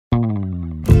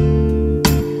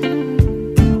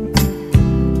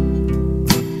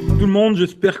monde,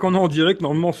 j'espère qu'on est en direct.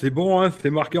 Normalement, c'est bon, hein,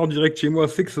 c'est marqué en direct chez moi,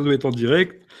 c'est que ça doit être en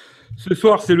direct. Ce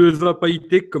soir, c'est le Zap High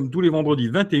Tech, comme tous les vendredis,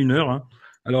 21h. Hein.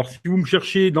 Alors, si vous me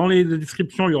cherchez dans les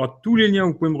descriptions, il y aura tous les liens où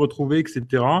vous pouvez me retrouver,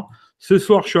 etc. Ce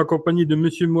soir, je suis accompagné de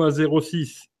Monsieur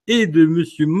mwc17 et de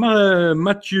Monsieur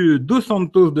Mathieu Dos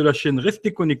Santos de la chaîne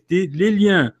Restez Connectés. Les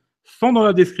liens sont dans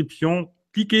la description.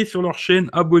 Cliquez sur leur chaîne,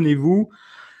 abonnez-vous.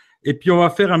 Et puis, on va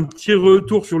faire un petit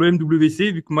retour sur le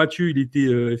MWC, vu que Mathieu, il était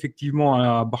effectivement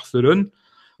à Barcelone.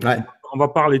 Ouais, On va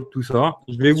parler de tout ça.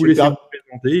 Je vais vous laisser vous super.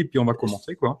 présenter et puis on va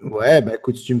commencer, quoi. Ouais, bah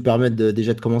écoute, si tu me permets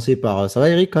déjà de commencer par. Ça va,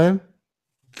 Eric, quand même?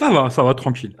 Ça va,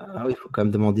 tranquille. Ah oui, il faut quand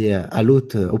même demander à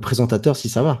l'hôte, au présentateur, si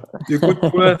ça va. Écoute,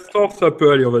 pour l'instant, ça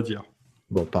peut aller, on va dire.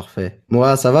 Bon, parfait.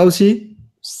 Moi, ça va aussi?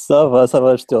 Ça va,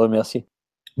 je te remercie.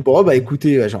 Bon, bah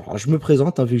écoutez, genre, je me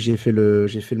présente, hein, vu que j'ai fait le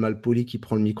mal poli qui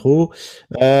prend le micro.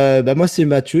 Bah, moi, c'est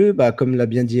Mathieu, bah, comme l'a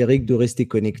bien dit Eric, de rester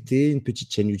connecté, une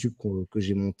petite chaîne YouTube que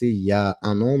j'ai montée il y a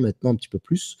un an, maintenant un petit peu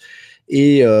plus.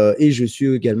 Et je suis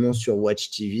également sur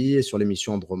Watch TV et sur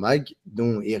l'émission Andromag,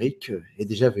 dont Eric est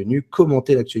déjà venu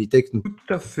commenter l'actualité avec nous.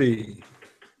 Tout à fait.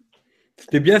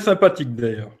 C'était bien sympathique,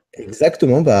 d'ailleurs.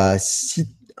 Exactement, bah, si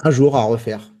un jour à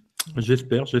refaire,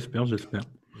 J'espère. je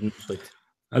nous souhaite.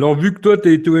 Alors, vu que toi, tu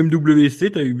as été au MWC,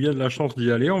 tu as eu bien de la chance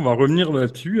d'y aller, on va revenir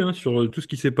là-dessus, hein, sur tout ce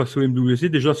qui s'est passé au MWC.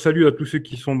 Déjà, salut à tous ceux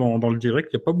qui sont dans le direct.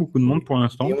 Il n'y a pas beaucoup de monde pour Et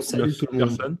l'instant. on Il y a salue tout 6 le monde.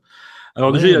 personnes.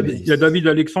 Alors, déjà, Ouais, mais il y a David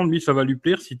Alexandre, lui, ça va lui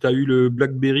plaire si tu as eu le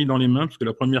Blackberry dans les mains, parce que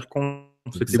la première con,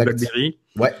 c'était exact. Blackberry.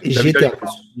 Ouais, et j'y David étais en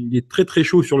Alexandre, plus. il est très très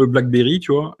chaud sur le Blackberry,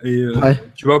 tu vois, et Ouais.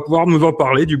 tu vas pouvoir nous en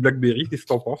parler du Blackberry. Qu'est-ce que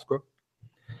tu en penses, quoi?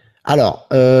 Alors,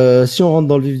 si on rentre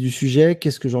dans le vif du sujet,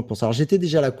 qu'est-ce que j'en pense? Alors, j'étais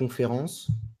déjà à la conférence.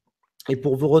 Et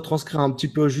pour vous retranscrire un petit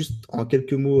peu juste en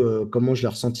quelques mots comment j'ai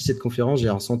ressenti cette conférence,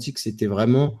 j'ai ressenti que c'était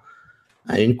vraiment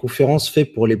une conférence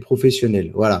faite pour les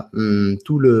professionnels. Voilà.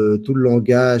 Tout le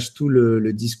langage,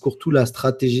 le discours, toute la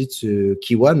stratégie de ce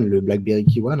keyone, le BlackBerry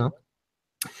keyone, hein,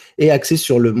 est axé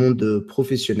sur le monde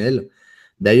professionnel.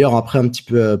 D'ailleurs, après, un petit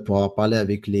peu, pour avoir parlé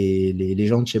avec les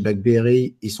gens de chez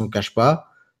BlackBerry, ils s'en cachent pas.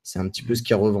 C'est un petit peu ce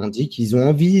qu'ils revendiquent. Ils ont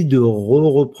envie de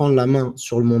reprendre la main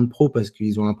sur le monde pro parce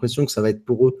qu'ils ont l'impression que ça va être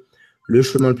pour eux le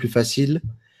chemin le plus facile.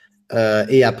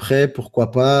 Et après,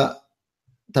 pourquoi pas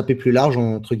taper plus large,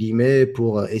 entre guillemets,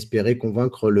 pour espérer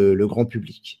convaincre le grand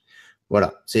public.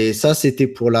 Voilà. Ça, c'était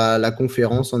pour la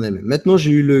conférence en elle-même. Maintenant,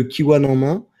 j'ai eu le keyone en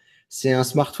main. C'est un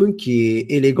smartphone qui est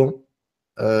élégant,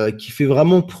 qui fait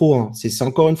vraiment pro. Hein. C'est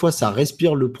encore une fois, ça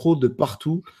respire le pro de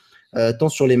partout, tant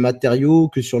sur les matériaux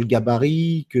que sur le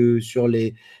gabarit, que sur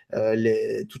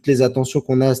toutes les attentions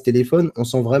qu'on a à ce téléphone. On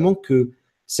sent vraiment que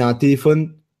c'est un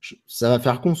téléphone, ça va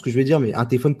faire con ce que je vais dire, mais un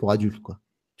téléphone pour adultes, quoi.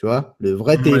 Tu vois, le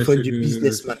vrai Ouais, téléphone du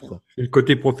businessman, quoi. c'est le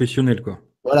côté professionnel, quoi.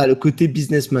 Voilà, le côté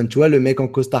businessman. Tu vois, le mec en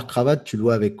costard cravate, tu le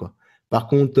vois avec, quoi. Par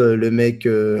contre, le mec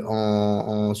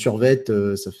en survêt,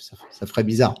 ça ferait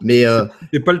bizarre. Mais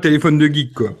C'est pas le téléphone de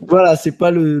geek, quoi. voilà, c'est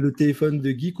pas le téléphone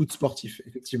de geek ou de sportif,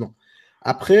 effectivement.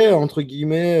 Après, entre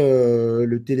guillemets,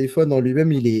 le téléphone en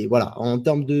lui-même, il est, voilà, en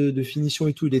termes de finition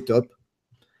et tout, il est top.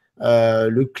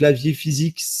 Le clavier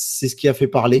physique, c'est ce qui a fait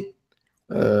parler.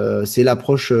 C'est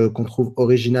l'approche qu'on trouve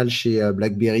originale chez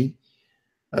BlackBerry.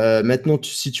 Maintenant,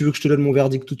 si tu veux que je te donne mon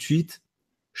verdict tout de suite,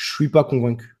 je suis pas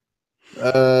convaincu.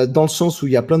 Dans le sens où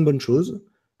il y a plein de bonnes choses.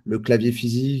 Le clavier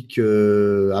physique,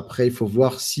 après, il faut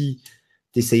voir si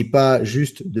tu n'essayes pas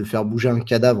juste de faire bouger un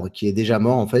cadavre qui est déjà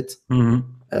mort, en fait. Mhm.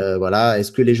 Voilà.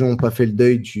 Est-ce que les gens n'ont pas fait le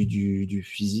deuil du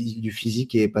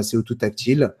physique et est passé au tout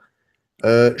tactile?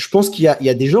 Je pense il y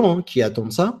a des gens qui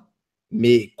attendent ça,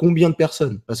 mais combien de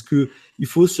personnes? Parce que il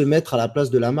faut se mettre à la place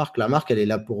de la marque. La marque, elle est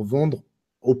là pour vendre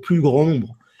au plus grand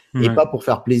nombre et Ouais. pas pour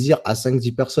faire plaisir à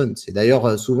 5-10 personnes. C'est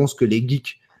d'ailleurs souvent ce que les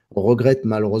geeks regrettent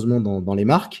malheureusement dans les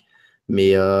marques,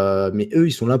 mais eux,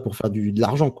 ils sont là pour faire de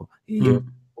l'argent, quoi, et Mhm.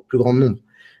 au plus grand nombre.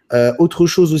 Autre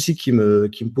chose aussi qui me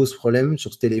pose problème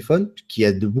sur ce téléphone, qui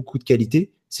a de beaucoup de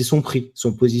qualité, c'est son prix,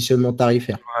 son positionnement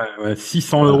tarifaire. Ouais,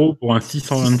 600 Voilà. euros pour un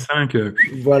 625.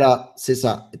 Voilà, c'est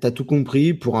ça. Tu as tout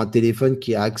compris pour un téléphone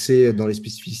qui a accès dans les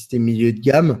spécificités milieu de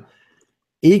gamme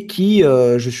et qui,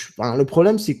 enfin, le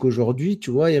problème, c'est qu'aujourd'hui, tu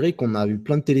vois, Eric, on a eu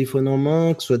plein de téléphones en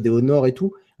main, que ce soit des Honor et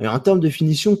tout. Et en termes de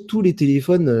finition, tous les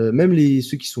téléphones, même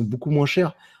ceux qui sont beaucoup moins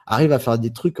chers, arrivent à faire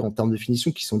des trucs en termes de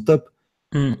finition qui sont top.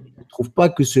 Mhm. Je ne trouve pas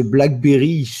que ce BlackBerry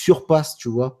il surpasse, tu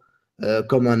vois,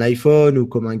 comme un iPhone ou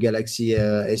comme un Galaxy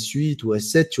S8 ou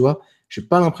S7, tu vois. J'ai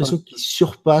pas l'impression qu'il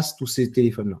surpasse tous ces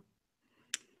téléphones-là.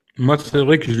 Moi, c'est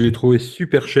vrai que je l'ai trouvé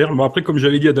super cher. Bon, après, comme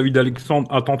j'avais dit à David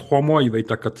Alexandre, attends 3 mois, il va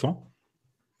être à 400.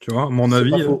 Tu vois, à mon C'est pas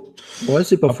avis. Hein. faux. Ouais,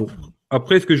 c'est pas Ap- faux.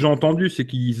 Après, ce que j'ai entendu, c'est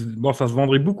bon, ça se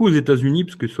vendrait beaucoup aux États-Unis,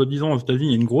 parce que soi-disant, aux États-Unis,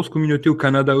 il y a une grosse communauté au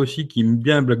Canada aussi qui aime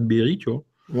bien BlackBerry, tu vois.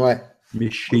 Ouais. Mais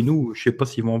chez nous, je sais pas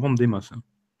s'ils vont en vendre des masses, hein.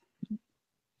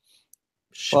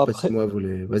 Je sais pas si Après, moi, vous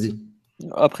les. Vas-y.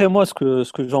 après moi, ce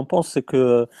que j'en pense, c'est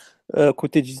que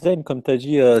côté design, comme tu as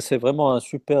dit, c'est vraiment un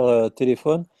super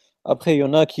téléphone. Après, il y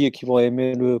en a qui vont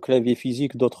aimer le clavier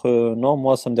physique, d'autres non.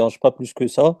 Moi, ça me dérange pas plus que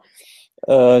ça.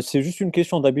 C'est juste une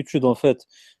question d'habitude en fait.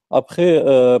 Après,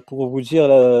 pour vous dire,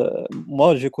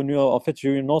 moi j'ai connu, en fait, j'ai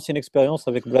eu une ancienne expérience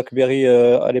avec BlackBerry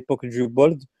à l'époque du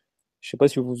Bold. Je sais pas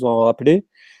si vous vous en rappelez.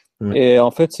 Ouais. Et en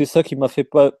fait, c'est ça qui m'a fait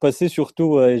passer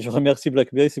surtout, et je remercie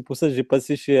BlackBerry, c'est pour ça que j'ai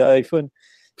passé chez iPhone.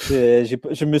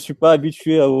 Je me suis pas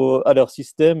habitué à leur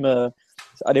système.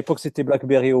 À l'époque, c'était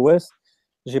BlackBerry OS.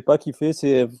 J'ai pas kiffé.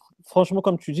 Franchement,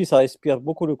 comme tu dis, ça respire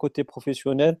beaucoup le côté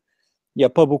professionnel. Il n'y a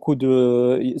pas beaucoup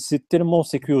c'est tellement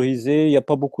sécurisé, il n'y a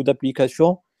pas beaucoup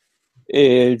d'applications.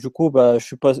 Et du coup, bah,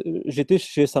 j'étais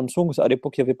chez Samsung. À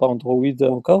l'époque, il n'y avait pas Android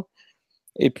encore.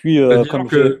 Et puis, Bah, comme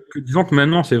j'ai, disons que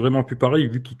maintenant, c'est vraiment plus pareil,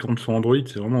 vu qu'ils tournent sur Android,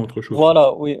 c'est vraiment autre chose, quoi.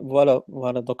 voilà, oui, voilà,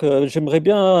 voilà. Donc, j'aimerais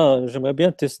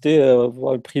bien tester,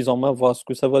 voir une prise en main, voir ce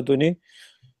que ça va donner.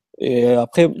 Et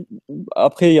après,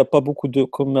 il n'y a pas beaucoup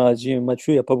comme a dit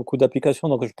Mathieu, il n'y a pas beaucoup d'applications.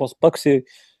 Donc, je pense pas que c'est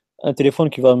un téléphone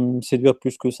qui va me séduire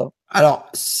plus que ça. Alors,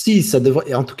 si, ça devrait.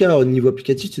 Et en tout cas, au niveau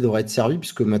applicatif, tu devrais être servi,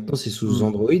 puisque maintenant, c'est sous Hmm.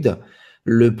 Android.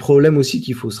 Le problème aussi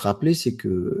qu'il faut se rappeler, c'est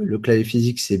que le clavier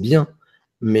physique, c'est bien.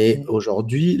 Mais Mm.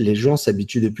 aujourd'hui, les gens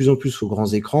s'habituent de plus en plus aux grands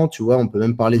écrans. Tu vois, on peut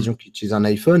même parler des Hmm. gens qui utilisent un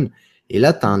iPhone. Et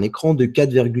là, tu as un écran de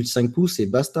 4,5 pouces et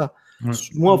basta. Ouais.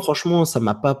 Moi, franchement, ça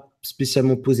m'a pas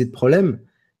spécialement posé de problème.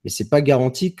 Mais c'est pas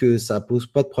garanti que ça pose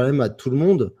pas de problème à tout le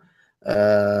monde.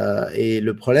 Et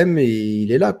le problème,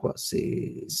 il est là, quoi.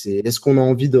 Est-ce qu'on a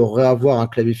envie de réavoir un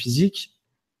clavier physique?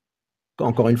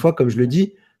 Encore une fois, comme je le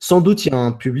dis, sans doute il y a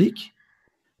un public,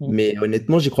 Mm. mais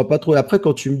honnêtement, j'y crois pas trop. Et après,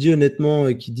 quand tu me dis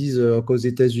honnêtement qu'ils disent qu'aux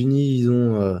États-Unis,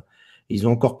 ils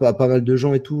ont encore pas mal de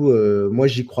gens et tout, moi,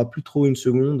 j'y crois plus trop une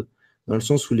seconde, dans le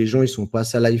sens où les gens, ils sont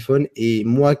passés à l'iPhone. Et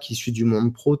moi, qui suis du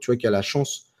monde pro, tu vois, qui a la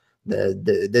chance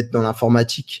d'être dans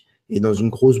l'informatique et dans une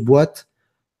grosse boîte,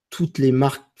 toutes les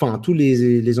marques, enfin,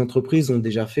 les entreprises ont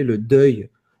déjà fait le deuil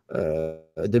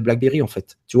de BlackBerry, en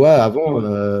fait. Tu vois, avant,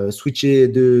 Ouais. switcher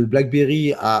de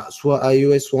BlackBerry à soit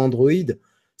iOS, soit Android,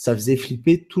 ça faisait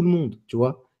flipper tout le monde, tu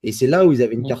vois. Et c'est là où ils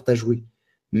avaient une Mm. carte à jouer.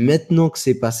 Maintenant que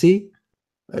c'est passé,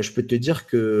 je peux te dire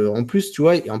que, en plus, tu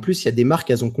vois, et en plus, il y a des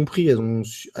marques, elles ont compris, elles ont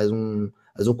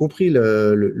compris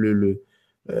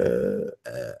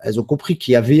elles ont compris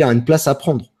qu'il y avait une place à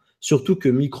prendre. Surtout que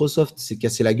Microsoft s'est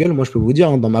cassé la gueule. Moi, je peux vous dire,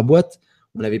 hein, dans ma boîte,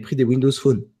 on avait pris des Windows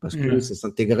Phone parce que Ouais. ça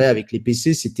s'intégrait avec les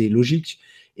PC, c'était logique.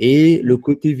 Et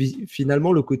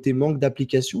finalement, le côté manque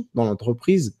d'application dans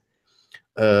l'entreprise,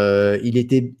 il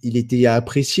était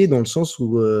apprécié dans le sens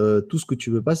où tout ce que tu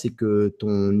veux pas, c'est que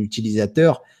ton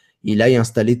utilisateur, il aille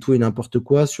installer tout et n'importe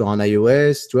quoi sur un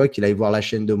iOS, tu vois, qu'il aille voir la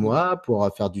chaîne de moi pour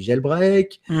faire du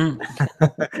jailbreak, Hmm.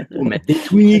 pour mettre des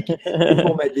tweaks, et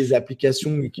pour mettre des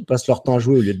applications qui passent leur temps à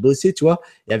jouer au lieu de bosser, tu vois.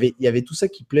 Il y avait tout ça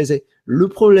qui plaisait. Le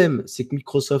problème, c'est que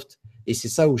Microsoft, et c'est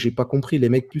ça où j'ai pas compris, les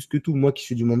mecs plus que tout, moi qui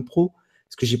suis du monde pro,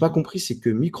 ce que j'ai pas compris, c'est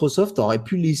que Microsoft aurait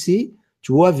pu laisser,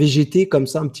 tu vois, végéter comme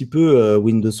ça un petit peu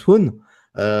Windows Phone,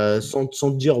 sans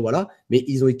te dire, voilà, mais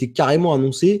ils ont été carrément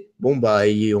annoncés, bon, bah,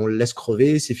 on le laisse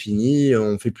crever, c'est fini,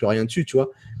 on fait plus rien dessus, tu vois.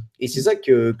 Et c'est ça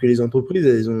que les entreprises,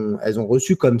 elles ont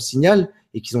reçu comme signal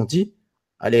et qu'ils ont dit,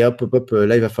 allez, hop, hop, hop,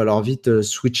 là, il va falloir vite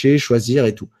switcher, choisir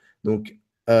et tout. Donc,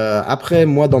 après,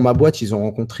 moi, dans ma boîte, ils ont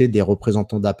rencontré des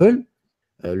représentants d'Apple,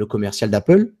 le commercial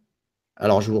d'Apple.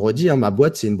 Alors, je vous redis, hein, ma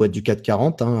boîte, c'est une boîte du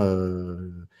 440. Hein,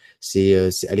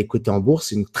 elle est cotée en bourse.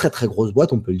 C'est une très, très grosse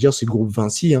boîte, on peut le dire. C'est le groupe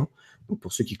Vinci. Hein, donc,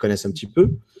 pour ceux qui connaissent un petit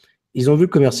peu. Ils ont vu le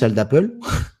commercial d'Apple.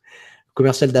 Le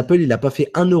commercial d'Apple, il n'a pas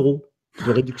fait 1 euro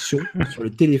de réduction sur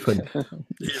le téléphone.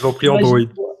 Ils ont pris Android.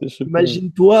 Imagine-toi C'est super.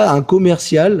 imagine-toi un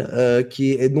commercial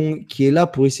qui est là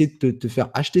pour essayer de te faire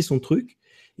acheter son truc.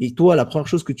 Et toi, la première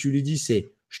chose que tu lui dis,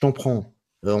 c'est je t'en prends.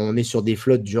 On est sur des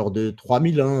flottes du genre de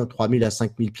 3000, hein, 3000 à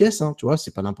 5000 pièces, hein, tu vois,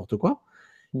 c'est pas n'importe quoi.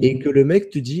 Et Mm. que le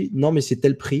mec te dit non, mais c'est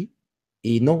tel prix.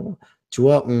 Et non, tu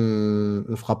vois, on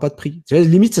fera pas de prix. Tu vois,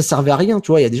 limite, ça servait à rien.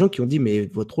 Tu vois, il y a des gens qui ont dit mais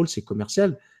votre rôle, c'est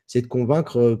commercial. C'est de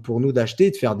convaincre pour nous d'acheter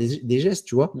et de faire des gestes,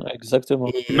 tu vois. Ouais, exactement.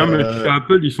 Et Non, mais chez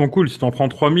Apple, ils sont cool. Si t'en prends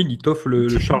 3000, ils t'offrent le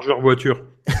chargeur voiture.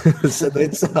 ça doit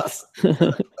être ça.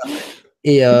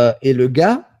 Et le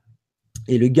gars,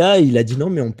 il a dit non,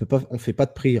 mais on peut pas, on fait pas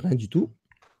de prix, rien du tout.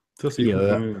 Ça, c'est Et fou,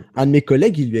 quand même. un de mes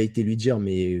collègues, il lui a été lui dire,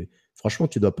 mais franchement,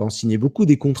 tu dois pas en signer beaucoup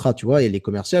des contrats, tu vois. Et les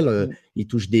commerciaux, Mm. ils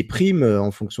touchent des primes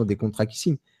en fonction des contrats qu'ils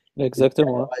signent. Et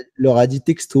Exactement, hein. il leur a dit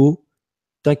texto,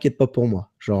 t'inquiète pas pour moi.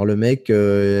 Genre le mec,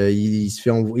 il se fait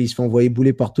envoyer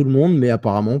bouler par tout le monde, mais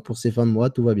apparemment pour ses fins de mois,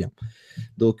 tout va bien.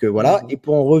 Donc voilà. Et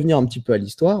pour en revenir un petit peu à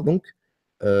l'histoire, donc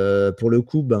pour le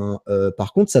coup,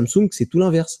 par contre, Samsung, c'est tout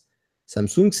l'inverse.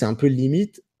 Samsung, c'est un peu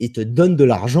limite, ils te donnent de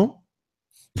l'argent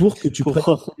pour que tu prennes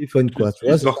Pour... ton téléphone, Je quoi. Tu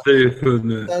vois, suis c'est leur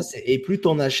téléphone. ça. Et plus tu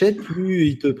en achètes, plus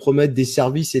ils te promettent des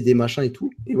services et des machins et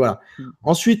tout. Et voilà.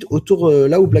 Ensuite,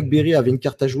 là où BlackBerry avait une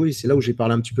carte à jouer, c'est là où j'ai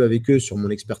parlé un petit peu avec eux sur mon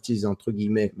expertise, entre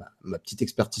guillemets, ma petite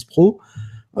expertise pro.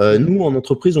 Nous, en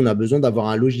entreprise, on a besoin d'avoir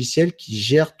un logiciel qui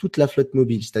gère toute la flotte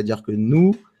mobile. C'est-à-dire que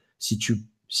nous, si tu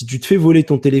te fais voler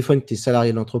ton téléphone, que tu es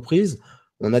salarié de l'entreprise,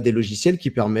 on a des logiciels qui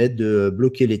permettent de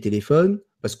bloquer les téléphones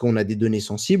parce qu'on a des données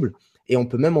sensibles et on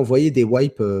peut même envoyer des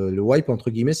wipes. Le wipe, entre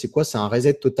guillemets, c'est quoi? C'est un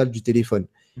reset total du téléphone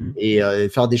et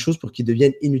faire des choses pour qu'il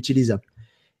devienne inutilisable.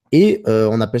 Et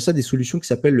on appelle ça des solutions qui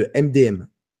s'appellent le MDM.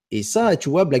 Et ça, tu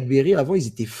vois, BlackBerry, avant, ils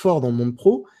étaient forts dans le monde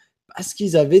pro parce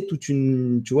qu'ils avaient toute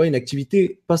une, tu vois, une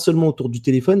activité, pas seulement autour du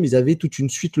téléphone, mais ils avaient toute une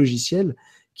suite logicielle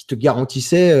qui te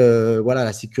garantissait voilà,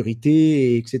 la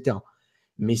sécurité, etc.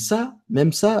 Mais ça,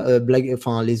 même ça,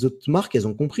 enfin, les autres marques, elles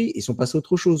ont compris et sont passées à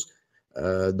autre chose.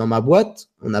 Dans ma boîte,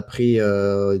 on a pris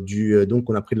donc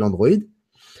on a pris de l'Android,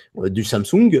 du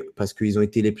Samsung, parce qu'ils ont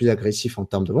été les plus agressifs en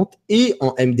termes de vente. Et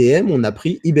en MDM, on a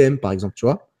pris IBM, par exemple, tu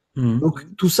vois. Donc,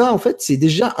 tout ça, en fait, c'est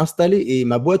déjà installé. Et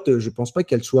ma boîte, je pense pas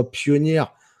qu'elle soit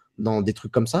pionnière dans des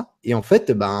trucs comme ça. Et en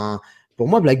fait, pour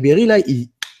moi, BlackBerry, là,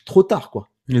 trop tard, quoi.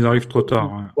 Ils arrivent trop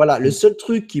tard. Ouais. Voilà, le seul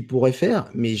truc qu'ils pourraient faire,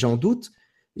 mais j'en doute,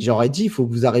 j'aurais dit, il faut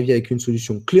que vous arriviez avec une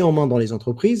solution clé en main dans les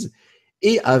entreprises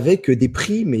et avec des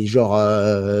prix, mais genre,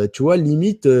 tu vois,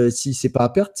 limite, si c'est pas à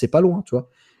perte, c'est pas loin, tu vois.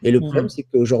 Et le problème, c'est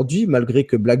qu'aujourd'hui, malgré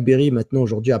que BlackBerry, maintenant,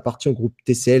 aujourd'hui, appartient au groupe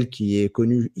TCL qui est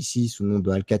connu ici sous le nom de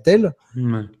Alcatel,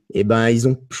 et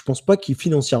je pense pas qu'ils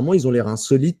financièrement, ils ont les reins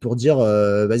solides pour dire,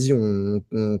 vas-y, on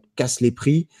casse les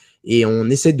prix et on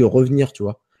essaie de revenir, tu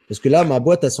vois. Parce que là, ma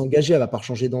boîte, elle s'engagée, elle va pas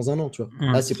changer dans un an, tu vois.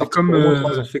 Là, c'est parti pour au moins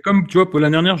 3 ans. C'est comme, tu vois, pour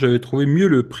l'année dernière, j'avais trouvé mieux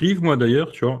le prix, moi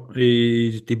d'ailleurs, tu vois, et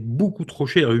ils étaient beaucoup trop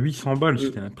cher, 800 balles,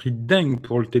 c'était un prix dingue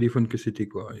pour le téléphone que c'était,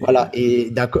 quoi. Voilà,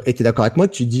 et t'es d'accord avec moi,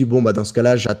 tu dis, bon, dans ce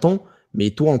cas-là, j'attends, mais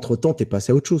toi, entre-temps, t'es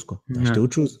passé à autre chose, quoi. T'as acheté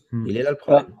autre chose. Il est là le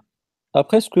problème.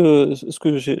 Après, ce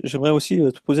que j'aimerais aussi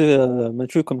te poser,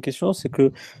 Mathieu, comme question, c'est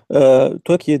que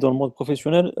toi qui es dans le monde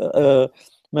professionnel,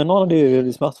 maintenant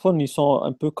les smartphones, ils sont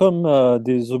un peu comme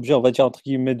des objets, on va dire entre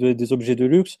guillemets, des objets de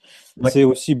luxe. Ouais. C'est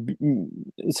aussi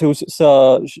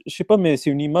ça, je sais pas, mais c'est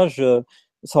une image,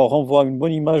 ça renvoie une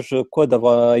bonne image, quoi,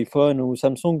 d'avoir un iPhone ou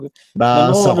Samsung.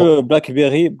 Maintenant, le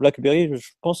BlackBerry,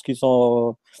 je pense qu'ils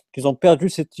ont perdu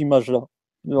cette image-là.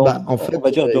 En On fait,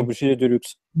 va dire d'objets de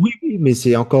luxe. oui, mais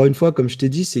c'est encore une fois, comme je t'ai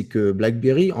dit, c'est que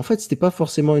BlackBerry, en fait, c'était pas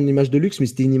forcément une image de luxe, mais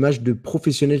c'était une image de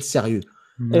professionnel sérieux.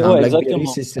 Et Un ouais, BlackBerry,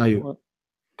 exactement. c'est sérieux. Ouais.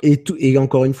 Et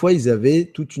encore une fois, ils avaient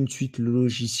toute une suite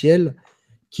logicielle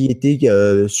qui était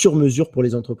sur mesure pour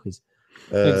les entreprises.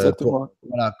 Exactement.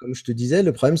 Voilà, comme je te disais,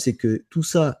 le problème, c'est que tout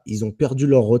ça, ils ont perdu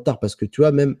leur retard parce que tu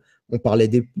vois, même, on parlait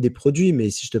des produits, mais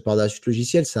si je te parle de la suite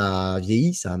logicielle, ça a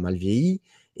vieilli, ça a mal vieilli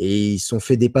et ils se sont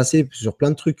fait dépasser sur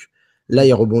plein de trucs. Là,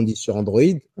 ils rebondissent sur Android.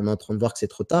 On est en train de voir que c'est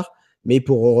trop tard. Mais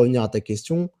pour revenir à ta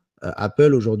question,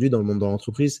 Apple, aujourd'hui, dans le monde de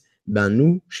l'entreprise,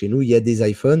 chez nous, il y a des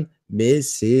iPhones, mais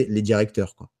c'est les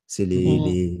directeurs, quoi. C'est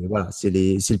voilà, c'est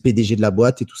le PDG de la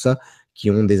boîte et tout ça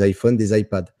qui ont des iPhones, des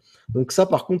iPads. Donc ça,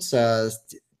 par contre,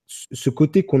 ce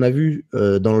côté qu'on a vu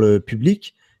dans le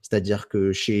public, c'est-à-dire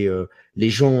que chez les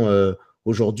gens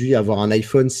aujourd'hui, avoir un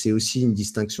iPhone, c'est aussi une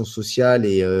distinction sociale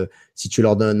et si tu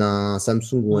leur donnes un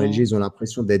Samsung ou un LG, ils ont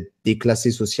l'impression d'être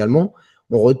déclassés socialement.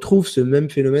 On retrouve ce même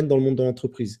phénomène dans le monde de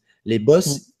l'entreprise. Les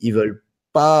boss, ils veulent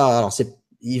pas,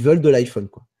 ils veulent de l'iPhone,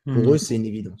 quoi. Pour eux, c'est une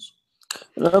évidence.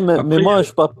 Non, mais Après, moi,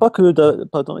 je parle pas que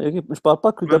pardon, Eric, je parle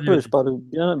pas que vas-y, d'Apple, je vas-y. parle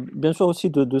bien sûr aussi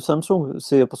de Samsung.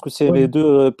 C'est parce que c'est Ouais, les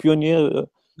deux pionniers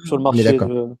sur le on est marché d'accord.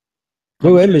 de.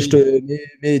 Ouais, Après,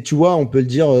 mais tu vois, on peut le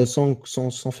dire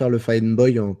sans faire le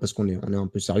fanboy, parce qu'on est un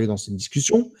peu sérieux dans cette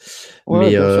discussion. Ouais, Mais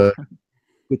bien sûr.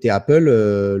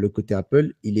 le côté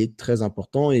Apple, il est très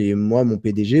important. Et moi, mon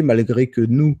PDG, malgré que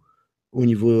nous, au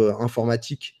niveau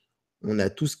informatique, on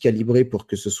a tous calibré pour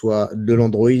que ce soit de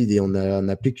l'Android et on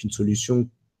applique une solution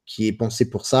qui est pensée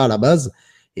pour ça à la base,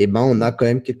 et on a quand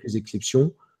même quelques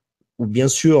exceptions où bien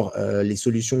sûr, la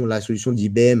solution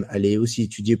d'IBM, elle est aussi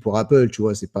étudiée pour Apple, tu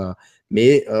vois, c'est pas.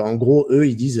 Mais en gros, eux,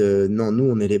 ils disent non, nous,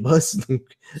 on est les boss, donc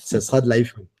ça sera de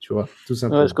l'iPhone, tu vois, tout Ouais, je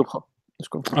simplement. comprends. Je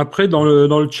comprends. Après, dans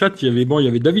le chat, il y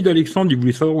avait David Alexandre, il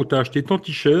voulait savoir où tu as acheté ton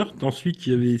t-shirt. Ensuite,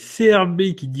 il y avait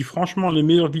CRB qui dit franchement, les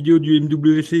meilleures vidéos du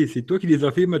MWC, c'est toi qui les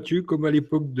as fait, Mathieu, comme à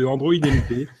l'époque de Android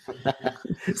NT.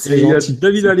 C'est Et il y a gentil.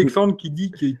 David C'est cool. Alexandre qui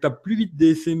dit qu'il tape plus vite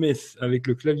des SMS avec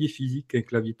le clavier physique qu'un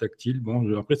clavier tactile.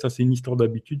 Bon, après, ça, c'est une histoire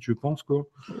d'habitude, je pense, quoi.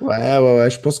 Ouais.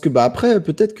 Je pense que bah après,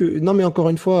 peut-être que. Non, mais encore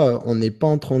une fois, on n'est pas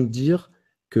en train de dire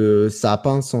que ça n'a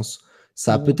pas un sens.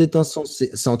 Ça a Mhm. peut-être un sens.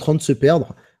 C'est en train de se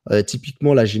perdre.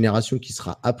 Typiquement, la génération qui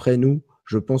sera après nous,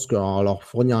 je pense qu'on leur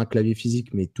fournir un clavier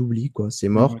physique, mais t'oublies, quoi, c'est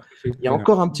mort. Ouais, c'est Il y a clair.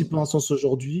 encore un petit peu un sens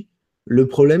aujourd'hui. Le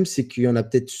problème, c'est qu'il y en a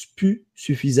peut-être plus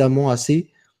suffisamment assez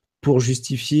pour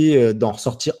justifier d'en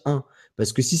ressortir un.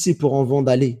 Parce que si c'est pour en vendre,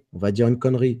 allez, on va dire une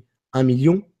connerie, 1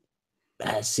 million.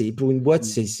 Bah, c'est pour une boîte,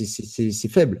 c'est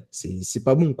faible, c'est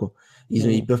pas bon quoi.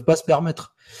 Ils peuvent pas se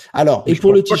permettre. Alors, Et et je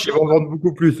pour pense le pas qu'ils t-shirt, vont vendre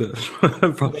beaucoup plus,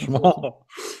 franchement.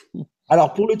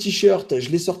 alors pour le t-shirt,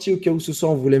 je l'ai sorti au cas où ce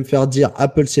soir on voulait me faire dire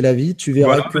Apple c'est la vie. Tu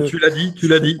verras Voilà, bah, que tu l'as dit, tu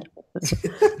l'as dit.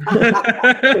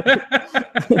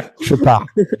 je pars.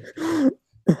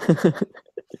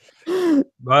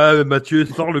 Bah, Mathieu,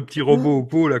 sort le petit robot au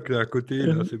pot là, qui est à côté,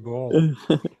 là, c'est bon.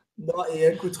 Non, et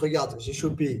écoute, regarde, j'ai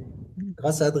chopé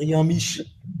grâce à Adrien Mich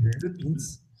deux pins.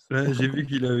 Ouais, j'ai vu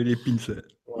qu'il avait les pins.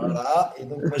 Voilà, et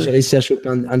donc moi j'ai réussi à choper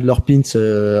un de leurs pins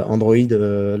Android.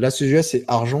 Là, ce jeu c'est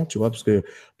argent, tu vois, parce que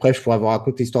après je pourrais vous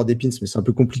raconter l'histoire des pins, mais c'est un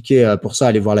peu compliqué pour ça.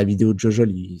 Allez voir la vidéo de Jojo,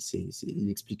 il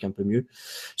explique un peu mieux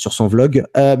sur son vlog.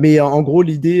 Mais en gros,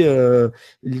 l'idée,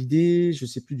 je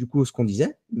sais plus du coup ce qu'on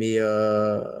disait, mais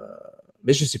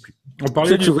je sais plus. On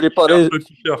parlait Tu du voulais t-shirt, parler, le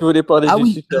tu t-shirt. voulais parler Ah du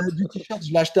oui, t-shirt. du t-shirt,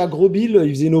 je l'ai acheté à Grosbill. Il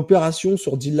faisait une opération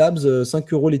sur D-Labs,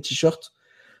 5 euros les t-shirts.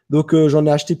 Donc j'en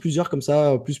ai acheté plusieurs comme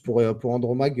ça, plus pour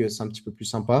Andromag, c'est un petit peu plus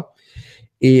sympa.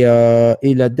 Et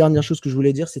la dernière chose que je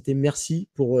voulais dire, c'était merci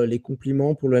pour les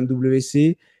compliments pour le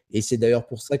MWC. Et c'est d'ailleurs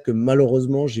pour ça que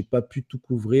malheureusement, j'ai pas pu tout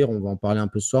couvrir. On va en parler un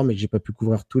peu ce soir, mais que j'ai pas pu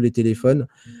couvrir tous les téléphones.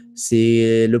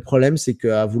 C'est le problème, c'est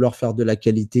qu'à vouloir faire de la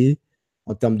qualité,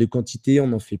 en termes de quantité, on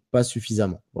n'en fait pas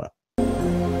suffisamment. Voilà.